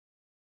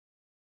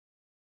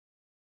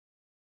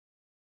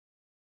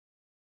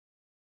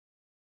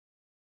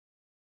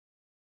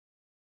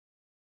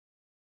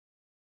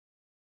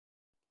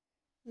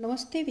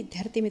नमस्ते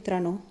विद्यार्थी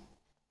मित्रांनो,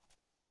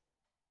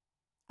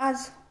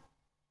 आज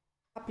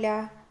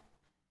आपल्या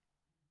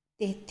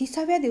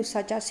 33व्या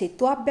दिवसाच्या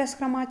सेतू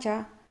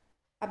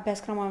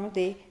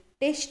अभ्यासक्रमामध्ये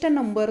टेस्ट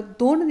नंबर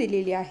 2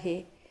 दिलेली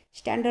आहे.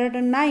 स्टँडर्ड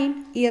 9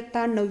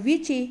 इयत्ता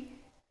 9वीची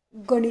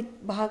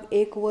गणित भाग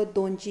 1 व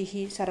 2ची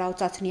ही सराव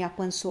चाचणी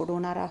आपण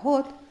सोडवणार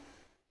आहोत.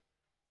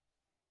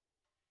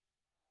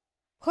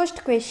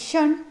 First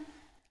question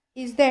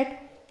is that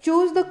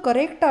choose the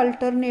correct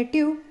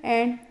alternative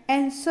and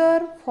answer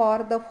for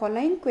the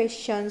following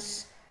questions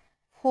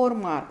 4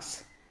 marks.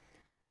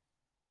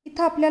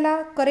 इथं आपल्याला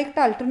करेक्ट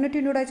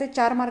अल्टरनेटिव्ह निवडायचं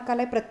 4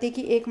 मार्काला आहे,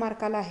 प्रत्येकी 1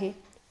 मार्काला आहे.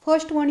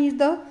 First one is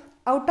the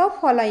out of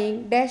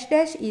following dash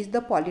dash is the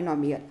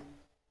polynomial.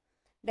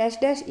 Dash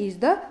dash is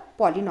the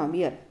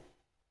polynomial.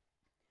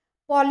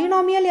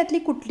 Polynomial यातली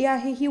कुठली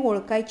आहे ही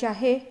ओळखायची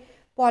आहे.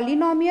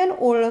 पॉलिनॉमियल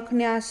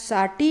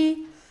ओळखण्यासाठी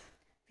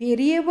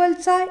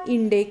व्हेरिएबलचा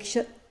इंडेक्स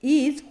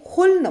इज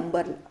होल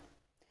नंबर,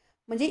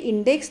 म्हणजे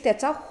इंडेक्स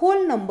त्याचा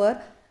hole number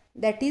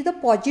that is the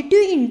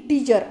positive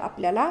integer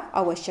आपल्याला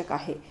आवश्यक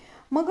आहे.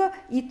 मग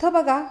इथं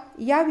बघा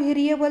या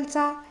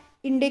व्हेरिएबलचा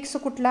इंडेक्स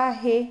कुठला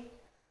आहे,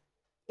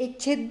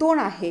 1/2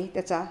 आहे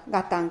त्याचा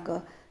घातांक,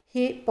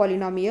 हे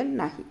पॉलिनॉमियल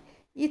नाही.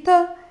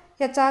 इथं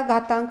ह्याचा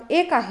घातांक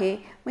 1 आहे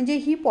म्हणजे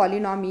ही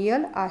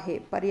पॉलिनॉमियल आहे.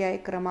 पर्याय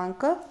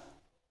क्रमांक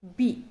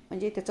बी,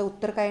 म्हणजे त्याचं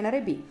उत्तर काय येणार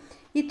आहे बी.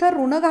 इथं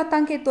ऋण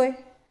घातांक येतोय,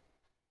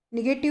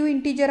 निगेटिव्ह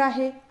इंटिजर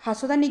आहे, हा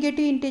सुद्धा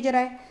निगेटिव्ह इंटिजर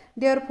आहे.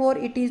 Therefore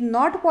it is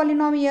not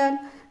polynomial.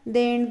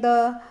 Then the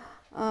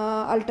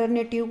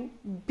alternative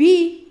B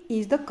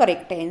is the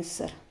correct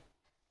answer.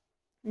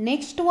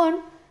 Next one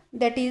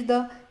that is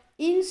the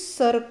in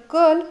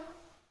circle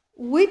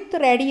with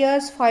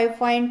radius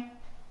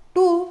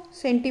 5.2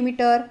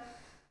 centimetre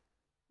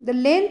the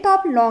length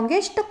of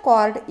longest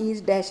chord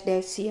is dash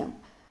dash cm.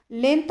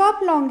 Length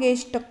of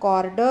longest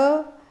chord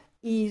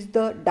is the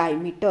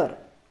diameter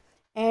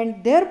and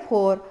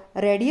therefore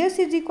radius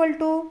is equal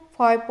to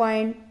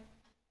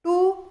 5.2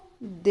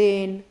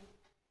 then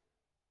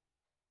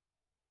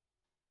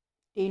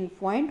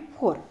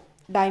 10.4.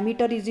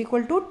 diameter is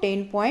equal to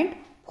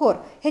 10.4.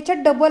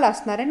 ह्याच्यात double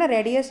असणार आहे ना,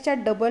 रेडियसच्या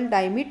double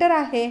diameter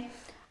आहे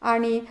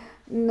आणि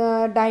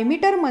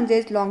diameter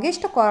म्हणजेच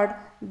longest chord.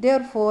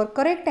 therefore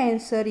correct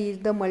answer is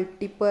the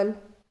multiple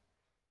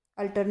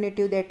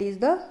alternative that is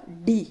the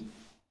D.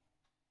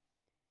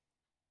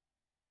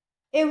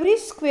 Every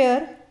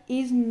square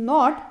is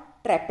not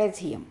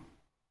trapezium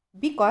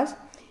because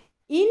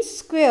in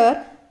square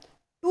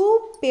 2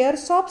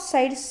 pairs of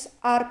sides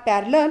are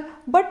parallel,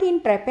 but in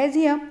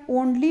trapezium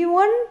only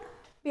one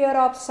pair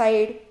of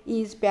side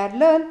is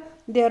parallel.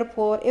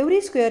 Therefore every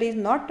square is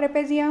not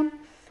trapezium.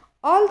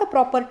 All the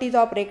properties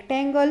of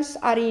rectangles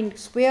are in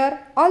square,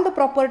 all the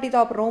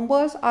properties of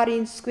rhombus are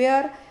in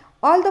square,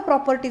 all the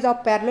properties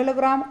of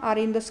parallelogram are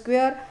in the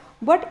square,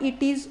 but it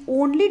is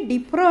only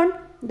different,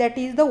 that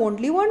is the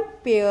only one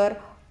pair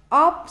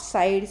of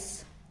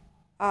sides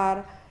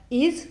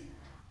is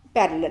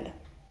parallel.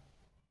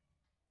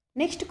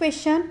 Next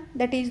question,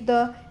 that is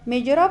the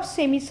measure of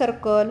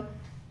semicircle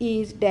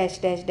is dash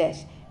dash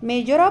dash.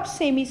 Measure of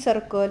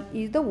semicircle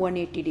is the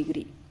 180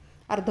 degree.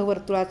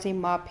 अर्धवर्तुळाचे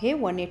माप हे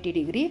 180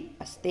 degree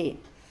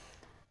असते.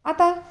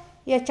 आता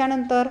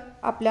याच्यानंतर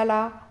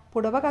आपल्याला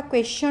पुढं बघा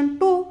question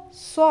 2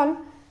 solve.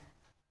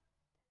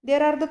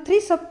 There are the 3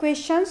 sub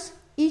questions,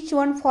 each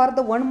one for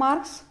the 1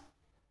 marks.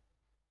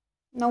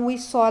 Now we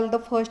solve the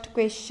first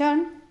question.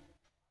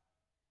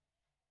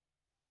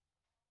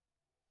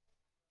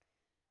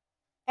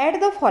 Add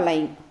the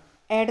following.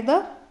 Add the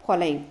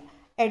following.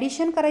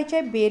 Addition करायचे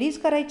आहे, बेरीज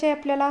करायची आहे,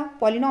 आपल्याला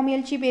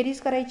पॉलिनॉमियलची बेरीज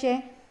करायची आहे.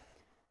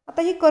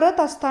 आता ही करत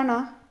असताना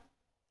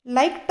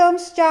लाईक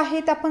टर्म्स ज्या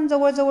आहेत आपण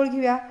जवळजवळ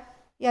घेऊया.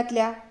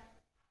 यातल्या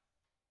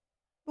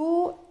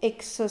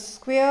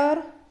 2x²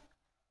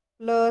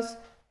 प्लस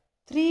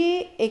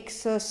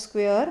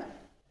 3x²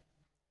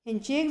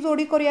 ह्यांची एक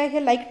जोडी करूया.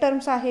 हे लाईक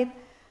टर्म्स आहेत.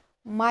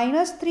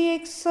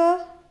 -3x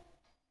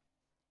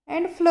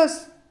अँड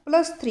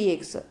प्लस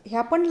 3x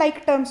ह्या पण लाईक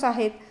टर्म्स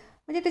आहेत,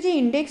 म्हणजे त्याचे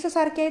इंडेक्स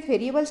सारखे आहेत,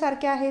 व्हेरिएबल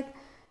सारखे आहेत.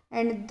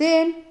 अँड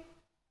देन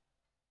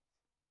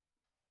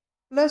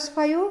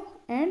 +5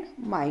 अँड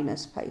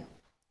 -5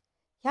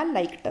 ह्या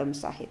लाईक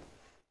टर्म्स आहेत.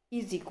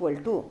 इज इक्वल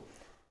टू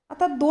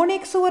आता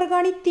 2x²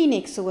 आणि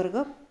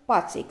 3x²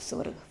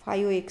 5x²,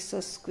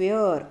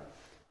 5x²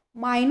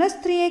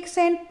 -3x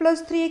and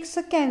 +3x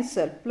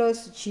cancel,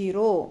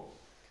 +0,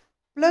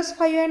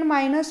 +5 and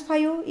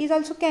 -5 is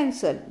also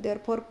cancel,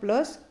 therefore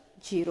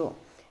 +0,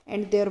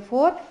 and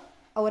therefore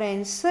our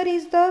answer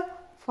is the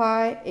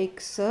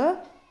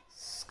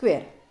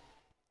 5x².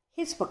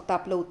 हेच फक्त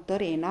आपलं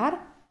उत्तर येणार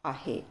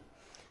आहे.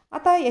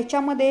 आता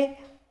याच्यामध्ये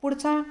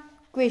पुढचा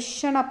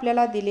क्वेश्चन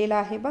आपल्याला दिलेला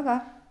आहे बघा.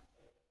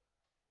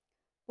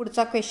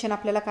 पुढचा क्वेश्चन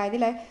आपल्याला काय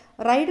दिला आहे,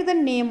 write the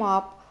name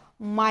of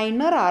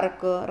minor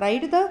arc.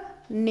 Write the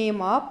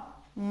name of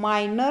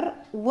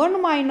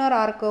one minor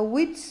arc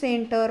with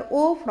center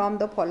O from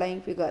the following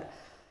figure.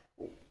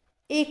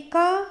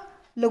 एका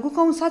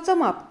लघुकंसाचं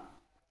माप,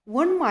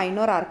 one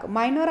minor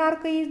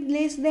arc is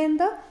less than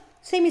the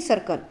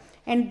semicircle,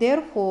 and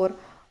therefore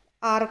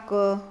arc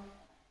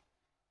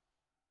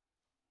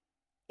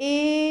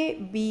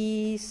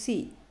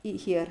ABC.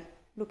 Here,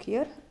 look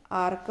here,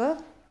 arc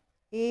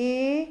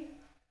ABC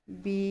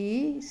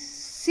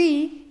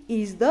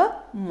is the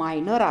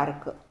minor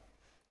arc.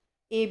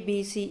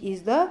 ABC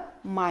is the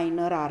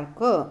minor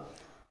arc.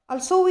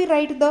 Also we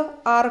write the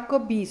arc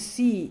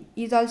BC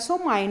is also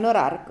minor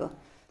arc.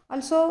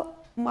 Also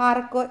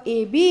arc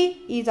AB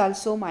is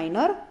also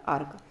minor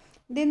arc.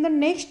 Then the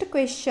next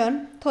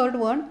question, third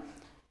one,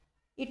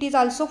 it is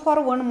also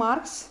for 1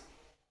 marks.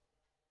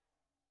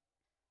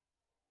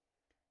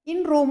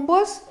 In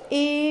rhombus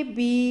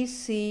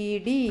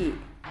ABCD,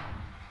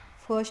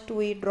 first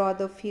we draw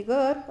the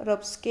figure,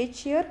 rough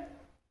sketch here.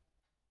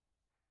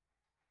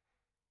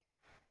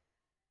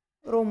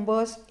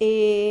 Rhombus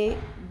ABCD.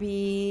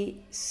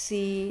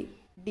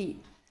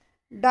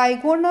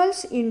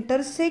 Diagonals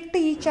intersect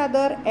each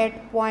other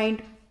at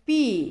point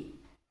P.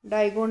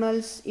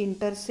 Diagonals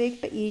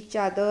intersect each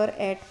other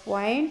at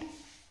point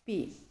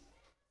P.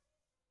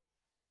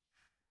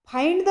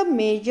 Find the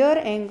major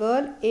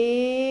angle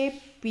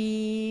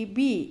APB.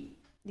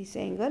 This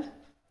angle.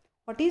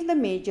 What is the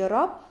measure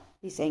of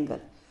this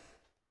angle?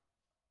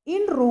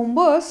 In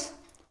rhombus,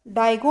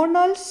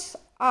 diagonals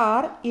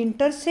are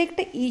intersect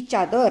each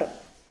other.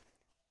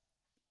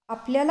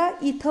 आपल्याला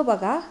इथं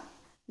बघा,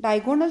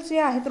 diagonals जे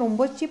आहेत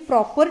रोम्बसची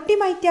property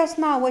माहिती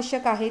असणं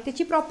आवश्यक आहे.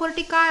 त्याची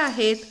प्रॉपर्टी काय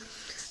आहेत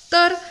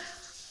तर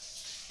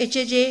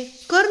याचे जे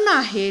कर्ण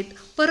आहेत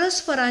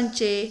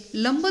परस्परांचे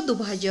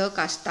लंबदुभाजक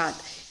असतात.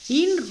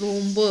 In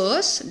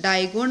rhombus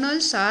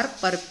diagonals R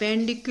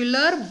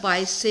perpendicular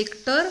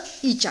bisector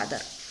each other.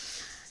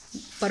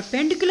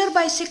 Perpendicular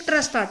bisector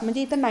असतात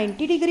म्हणजे इथं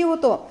 90 डिग्री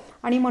होतो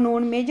आणि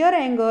म्हणून major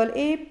angle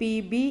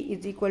APB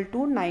is equal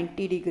to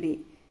 90 degree.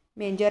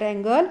 Major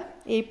angle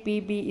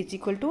APB is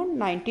equal to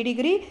 90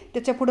 degree.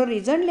 त्याच्या पुढे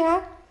रिझन लिहा.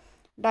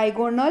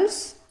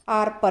 Diagonals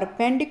R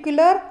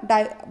perpendicular,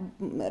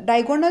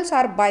 diagonals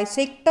R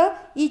bisect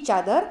each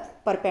other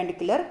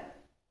perpendicular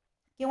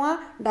किंवा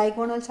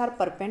diagonals R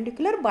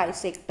perpendicular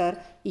bisector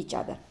each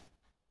other.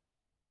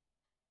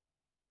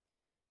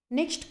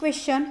 Next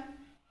question,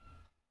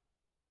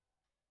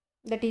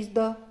 that is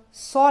the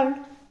solved.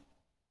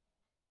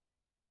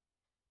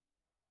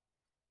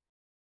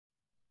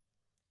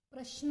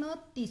 प्रश्न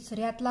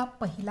तिसऱ्यातला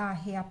पहिला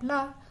आहे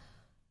आपला.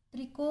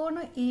 त्रिकोण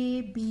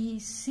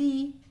ABC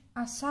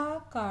असा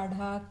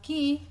काढा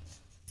की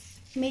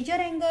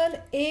मेजर अँगल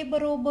A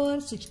बरोबर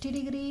 60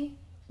 डिग्री,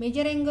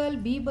 मेजर अँगल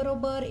B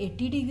बरोबर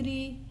 80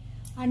 डिग्री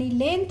आणि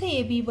लेंथ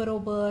AB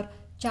बरोबर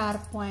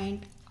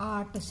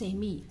 4.8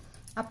 सेमी.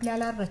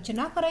 आपल्याला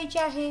रचना करायची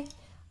आहे.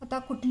 आता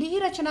कुठलीही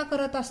रचना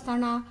करत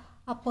असताना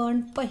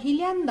आपण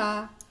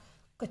पहिल्यांदा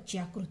कच्ची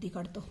आकृती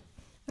काढतो,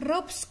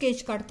 रफ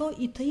स्केच काढतो.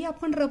 इथंही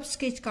आपण रफ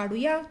स्केच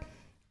काढूया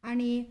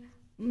आणि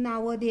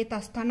नावं देत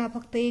असताना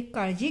फक्त एक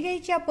काळजी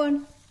घ्यायची, आपण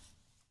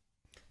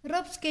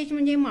रफ स्केच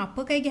म्हणजे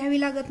मापं काही घ्यावी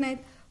लागत नाहीत,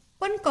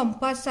 पण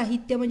कंपास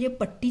साहित्य म्हणजे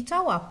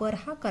पट्टीचा वापर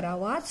हा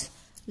करावाच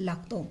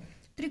लागतो.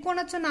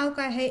 त्रिकोणाचं नाव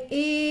काय आहे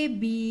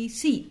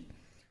ABC.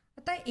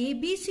 आता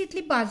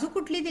ABCतली बाजू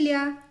कुठली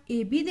दिल्या,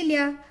 AB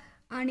दिल्या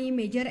आणि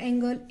मेजर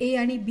अँगल A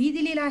आणि B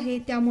दिलेला आहे,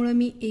 त्यामुळं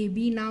मी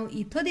AB नाव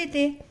इथं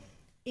देते.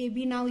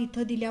 AB नाव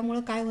इथं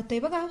दिल्यामुळं काय होतंय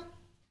बघा,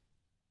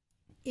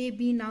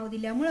 AB नाव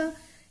दिल्यामुळं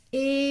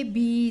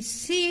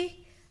ABC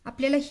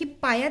आपल्याला ही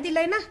पाया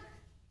दिलाय ना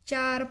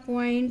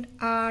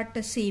 4.8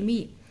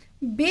 सेमी.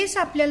 बेस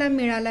आपल्याला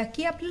मिळाला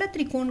की आपल्याला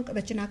त्रिकोण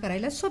रचना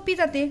करायला सोपी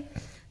जाते.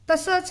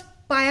 तसंच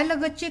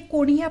पायालगतचे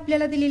कोणही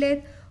आपल्याला दिलेले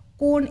आहेत.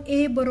 कोण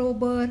A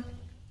बरोबर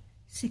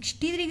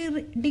 60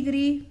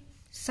 डिग्री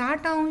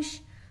 60 अंश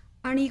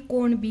आणि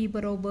कोण B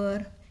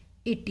बरोबर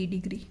 80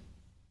 डिग्री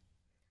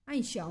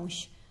 80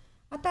 अंश.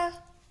 आता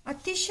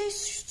अतिशय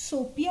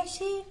सोपी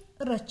अशी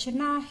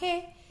रचना आहे.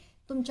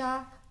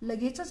 तुमच्या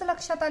लगेचच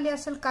लक्षात आले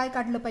असेल काय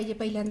काढलं पाहिजे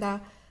पहिल्यांदा.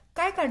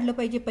 काय काढलं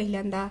पाहिजे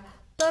पहिल्यांदा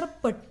तर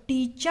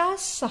पट्टीच्या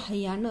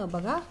सहाय्यानं,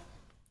 बघा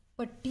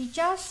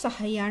पट्टीच्या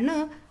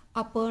सहाय्यानं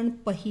आपण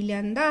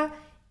पहिल्यांदा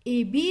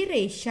AB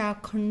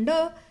रेषाखंड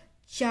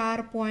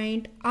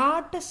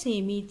 4.8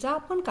 सेमीचा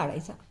आपण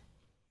काढायचा.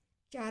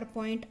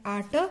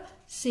 4.8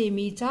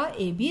 सेमीचा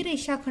AB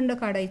रेषाखंड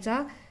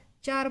काढायचा.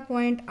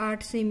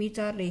 4.8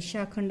 सेमीचा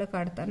रेषाखंड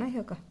काढताना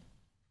हे का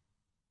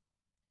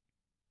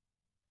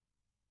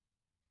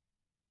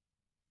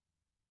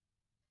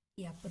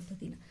या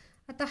पद्धतीनं.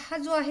 आता हा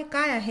जो आहे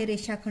काय आहे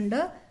रेषाखंड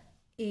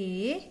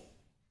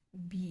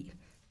AB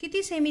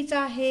किती सेमीचा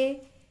आहे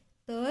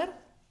तर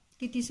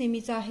किती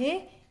सेमीचा आहे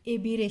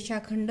AB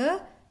रेषाखंड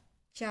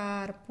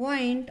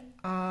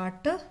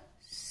 4.8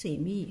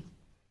 सेमी.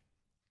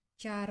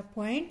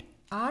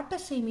 4.8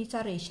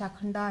 सेमीचा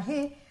रेषाखंड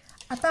आहे.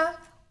 आता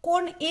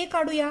कोण A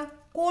काढूया.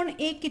 कोण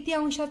A किती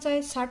अंशाचा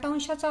आहे 60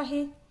 अंशाचा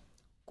आहे.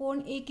 कोण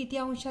A किती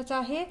अंशाचा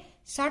आहे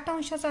 60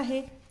 अंशाचा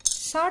आहे.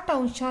 60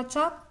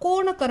 अंशाचा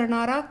कोण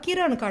करणारा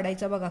किरण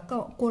काढायचा. बघा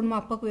कोण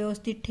मापक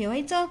व्यवस्थित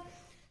ठेवायचं.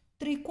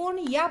 त्रिकोण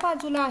या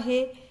बाजूला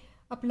आहे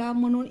आपला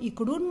म्हणून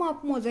इकडून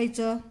माप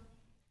मोजायचं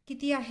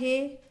किती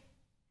आहे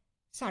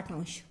 60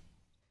 अंश.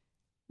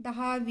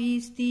 10,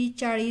 20, 30,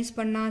 40,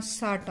 50,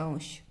 60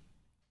 अंश.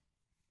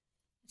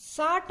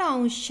 60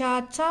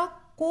 अंशाचा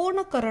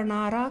कोन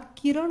करणारा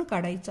किरण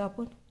काढायचा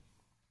आपण.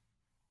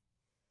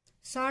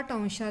 60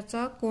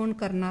 अंशाचा कोन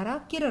करणारा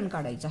किरण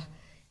काढायचा.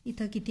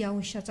 इथं किती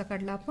अंशाचा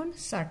काढला आपण?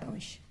 60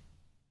 अंश.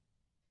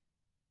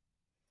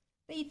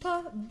 तर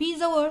इथं बी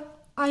जवळ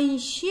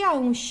 80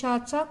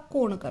 अंशाचा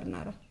कोन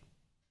करणारा.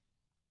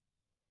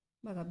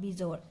 बघा बी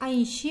जवळ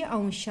 80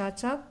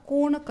 अंशाचा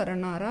कोन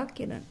करणारा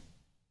किरण.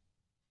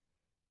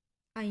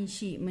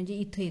 80 म्हणजे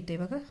इथं येते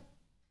बघा.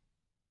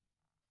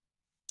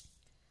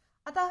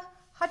 आता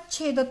हा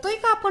छेदतोय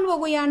का आपण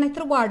बघूया,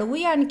 नाहीतर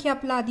वाढवूया आणखी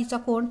आपला आधीचा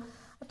कोन.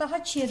 आता हा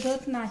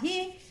छेदत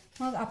नाही,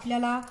 मग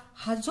आपल्याला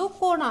हा जो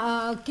कोन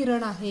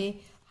किरण आहे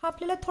हा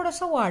आपल्याला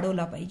थोडासा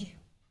वाढवला पाहिजे.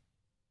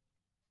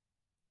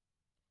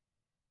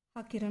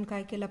 हा किरण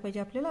काय केला पाहिजे?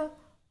 आपल्याला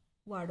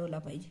वाढवला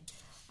पाहिजे.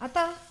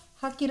 आता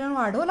हा किरण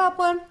वाढवला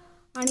आपण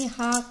आणि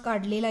हा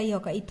काढलेला आहे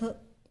का इथं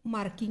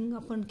मार्किंग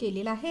आपण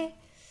केलेला आहे.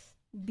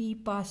 बी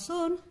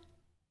पासून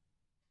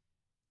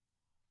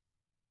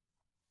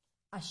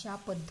अशा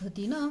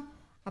पद्धतीनं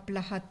आपला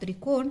हा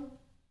त्रिकोण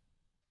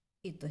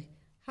येतोय.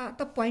 हा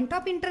आता पॉइंट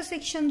ऑफ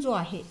इंटरसेक्शन जो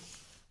आहे,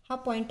 हा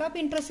पॉइंट ऑफ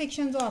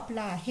इंटरसेक्शन जो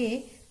आपला आहे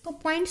तो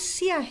पॉइंट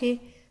सी आहे.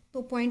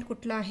 तो पॉइंट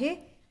कुठला आहे?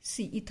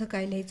 सी. इथं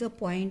काय लिहायचं?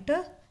 Point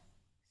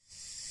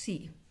C.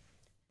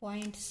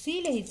 पॉइंट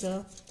सी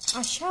लिहायचं.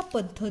 अशा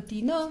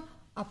पद्धतीनं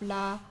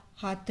आपला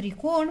हा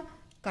त्रिकोण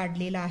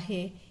काढलेला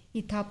आहे.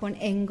 इथं आपण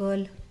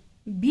अँगल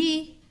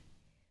बी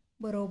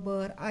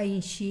बरोबर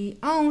 80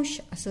 अंश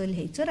असं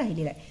लिहायचं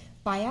राहिलेलं आहे.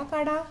 पाया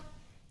काढा.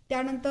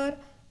 त्यानंतर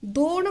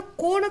दोन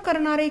कोन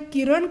करणारे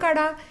किरण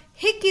काढा.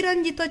 हे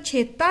किरण जिथं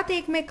छेदतात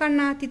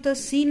एकमेकांना तिथं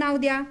सी नाव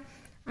द्या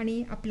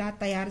आणि आपला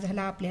तयार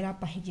झाला आपल्याला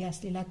पाहिजे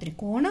असलेला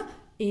त्रिकोण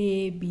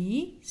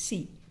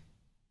ABC.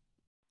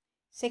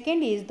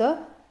 Second is the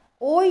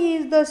O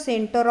is the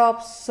center of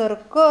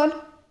circle.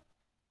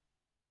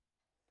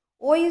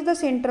 O is the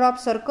center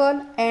of circle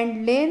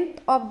and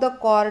length of the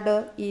chord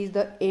is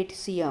the 8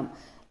 cm.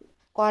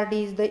 Chord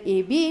is the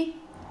AB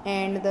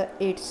and the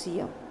 8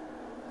 cm.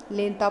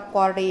 Length of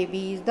chord AB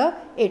is the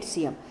 8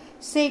 cm.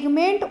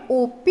 Segment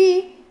OP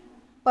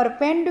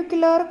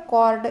perpendicular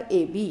chord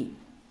AB.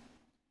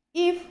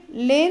 If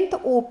length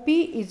OP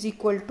is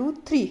equal to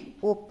 3,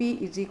 OP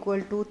is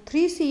equal to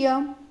 3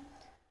 cm.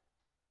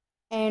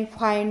 And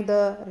find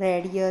the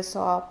radius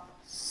of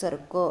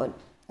circle.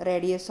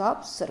 Radius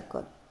of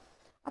circle.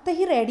 आता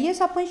ही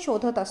radius आपण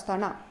शोधत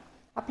असताना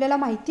आपल्याला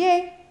माहिती आहे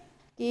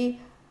की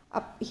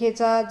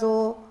ह्याचा जो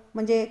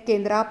म्हणजे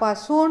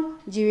केंद्रापासून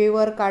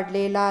जीवेवर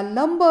काढलेला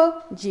लंब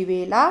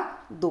जीवेला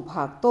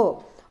दुभागतो.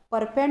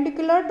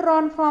 Perpendicular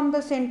drawn from the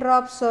centre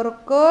of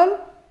circle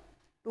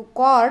to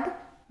cord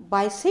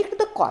bisect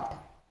the cord.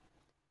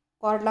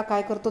 कॉर्डला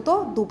काय करतो?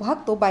 तो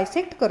दुभागतो,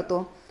 बायसेक्ट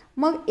करतो.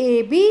 मग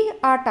AB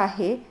 8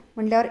 आहे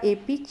म्हटल्यावर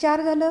AP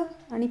 4 झालं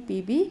आणि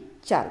PB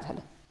 4 झालं.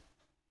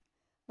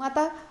 मग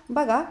आता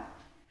बघा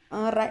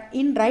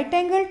in right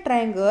angle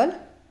triangle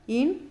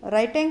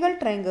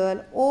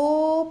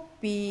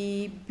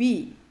OPB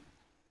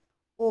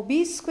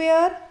OB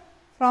square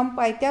from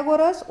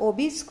Pythagoras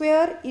OB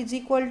square is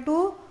equal to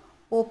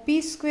OP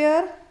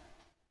square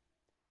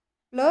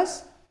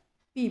plus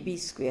PB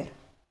square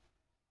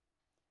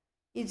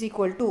is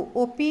equal to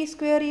OP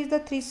square is the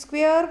 3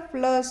 square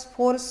plus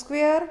 4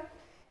 square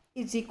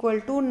is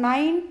equal to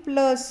 9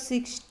 plus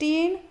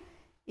 16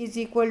 is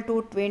equal to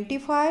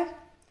 25.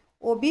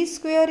 OB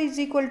square is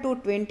equal to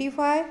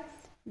 25.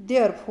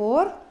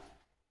 Therefore,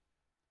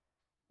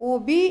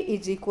 OB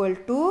is equal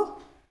to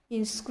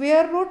in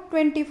square root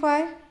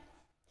 25.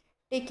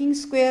 Taking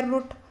square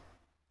root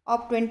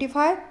of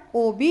 25,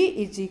 OB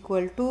is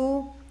equal to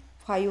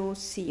 5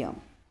 cm.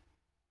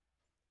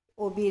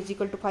 OB is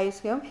equal to 5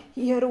 cm.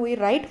 Here we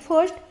write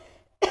first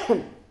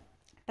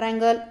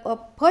triangle.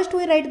 First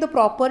we write the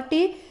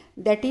property,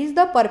 that is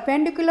the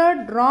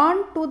perpendicular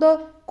drawn to the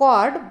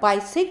chord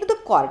bisect the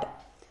chord.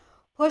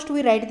 First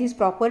we write this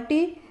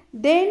property,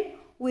 then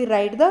we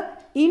write the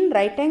in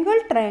right angle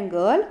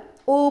triangle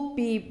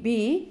OPB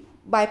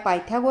by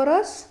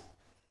Pythagoras.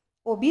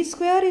 OB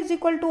square is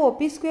equal to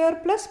OP square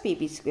plus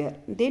PB square.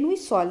 Then we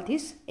solve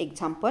this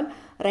example.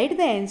 Write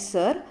the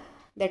answer,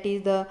 that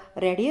is the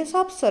radius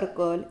of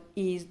circle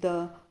is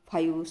the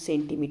 5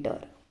 centimeter.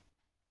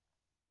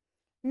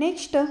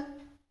 Next,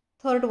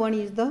 third one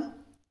is the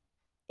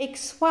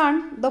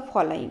expand the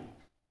following.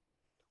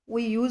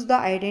 We use the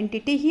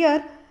identity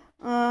here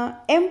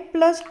m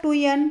plus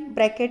 2n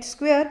bracket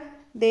square.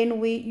 Then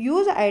we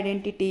use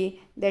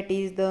identity, that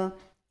is the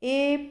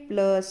a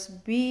plus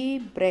b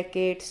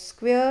bracket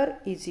square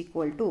is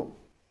equal to.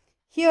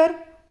 Here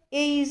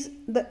a is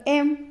the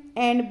m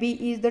and b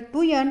is the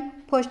 2n.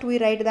 First we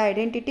write the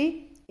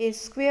identity, a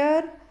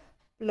square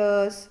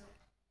plus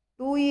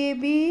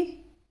 2ab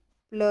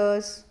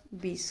plus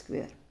b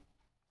square.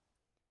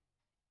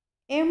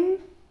 M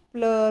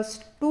plus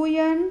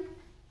 2n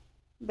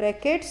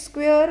bracket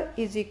square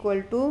is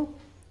equal to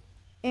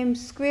m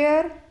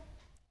square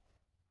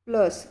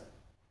plus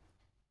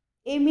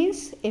a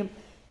means m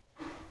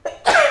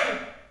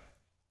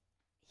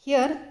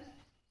Here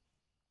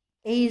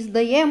A is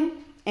the m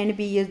and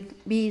b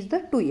is the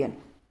 2n.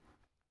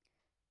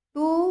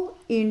 2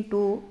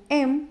 into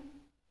m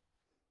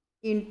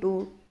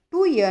into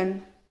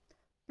 2n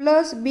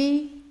plus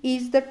b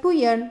is the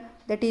 2n,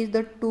 that is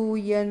the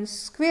 2n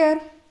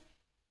square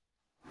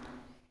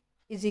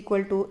is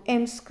equal to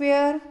m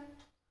square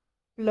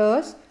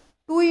plus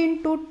 2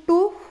 into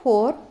 2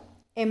 4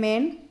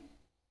 mn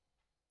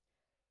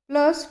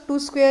plus 2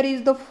 square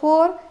is the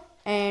 4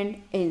 and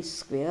n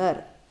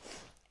square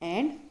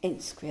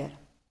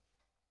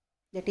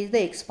that is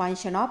the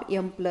expansion of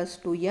m plus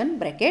 2n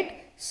bracket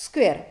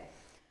square.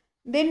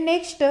 Then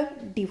next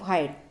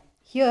divide.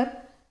 Here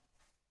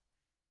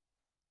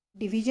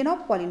division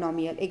of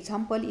polynomial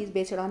example is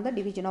based on the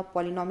division of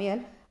polynomial.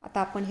 आता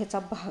आपण ह्याचा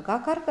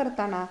भागाकार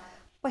करताना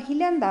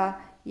पहिल्यांदा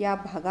या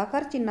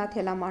भागाकार चिन्हात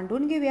ह्याला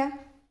मांडून घेऊया.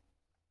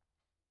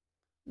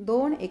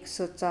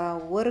 2x चा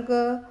वर्ग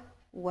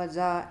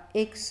वजा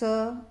x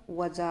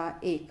वजा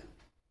 1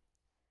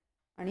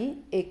 आणि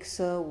x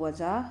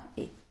वजा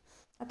 1.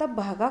 आता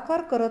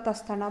भागाकार करत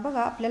असताना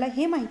बघा आपल्याला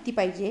हे माहिती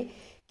पाहिजे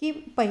की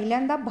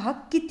पहिल्यांदा भाग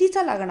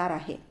कितीचा लागणार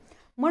आहे.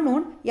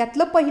 म्हणून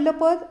यातलं पहिलं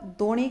पद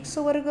 2x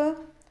वर्ग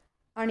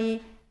आणि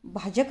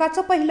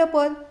भाजकाचं पहिलं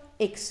पद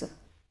x.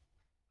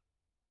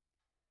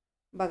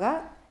 बघा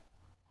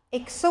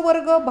x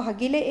वर्ग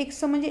भागिले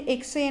x म्हणजे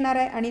x येणार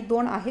आहे आणि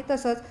 2 आहे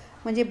तसंच,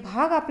 म्हणजे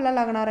भाग आपला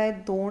लागणार आहे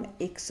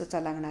 2x चा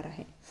लागणार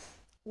आहे.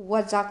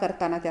 वजा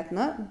करताना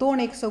त्यातनं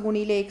 2x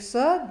गुणिले x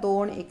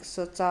 2x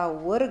चा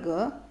वर्ग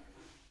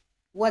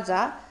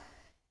वजा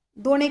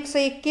 2x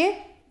एके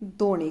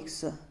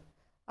 2x.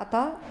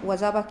 आता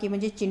वजाबाकी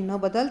म्हणजे चिन्ह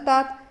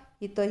बदलतात.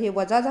 इथं हे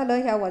वजा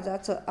झालं, ह्या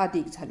वजाचं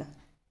अधिक झालं.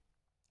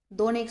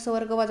 2x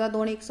वर्ग वजा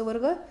 2x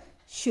वर्ग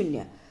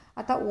 0.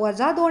 आता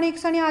वजा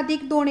 2x आणि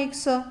अधिक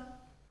 2x,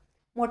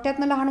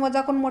 मोठ्यातनं लहान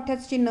वजा करून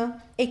मोठ्याचं चिन्ह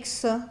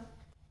x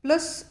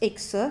प्लस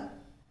x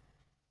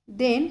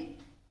देन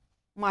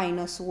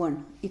 -1.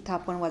 इथं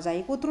आपण वजा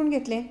 1 उतरून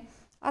घेतले.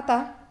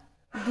 आता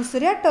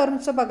दुसऱ्या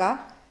टर्मचं बघा,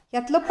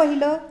 ह्यातलं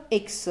पहिलं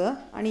x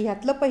आणि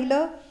ह्यातलं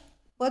पहिलं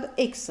पद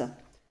x,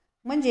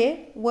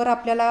 म्हणजे वर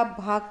आपल्याला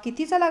भाग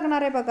कितीचा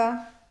लागणार आहे बघा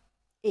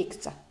 1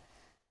 चा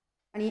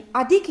आणि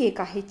अधिक 1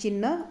 आहे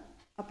चिन्ह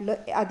आपलं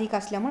अधिक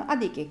असल्यामुळे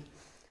अधिक 1.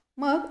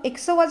 मग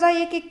x वजा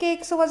 1 एके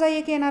x वजा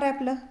 1 येणार आहे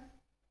आपलं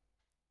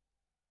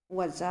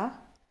वजा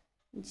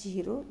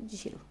 0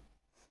 0.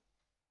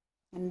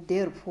 and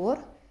therefore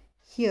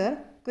here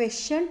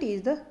quotient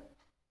is the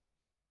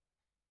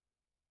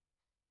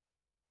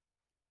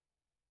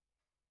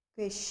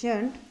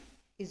quotient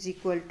is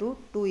equal to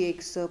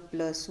 2x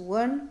plus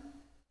 1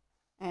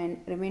 and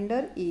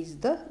remainder is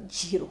the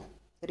 0.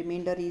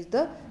 Remainder is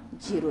the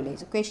 0.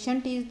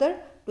 Quotient is the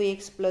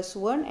 2x plus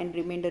 1 and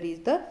remainder is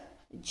the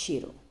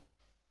 0.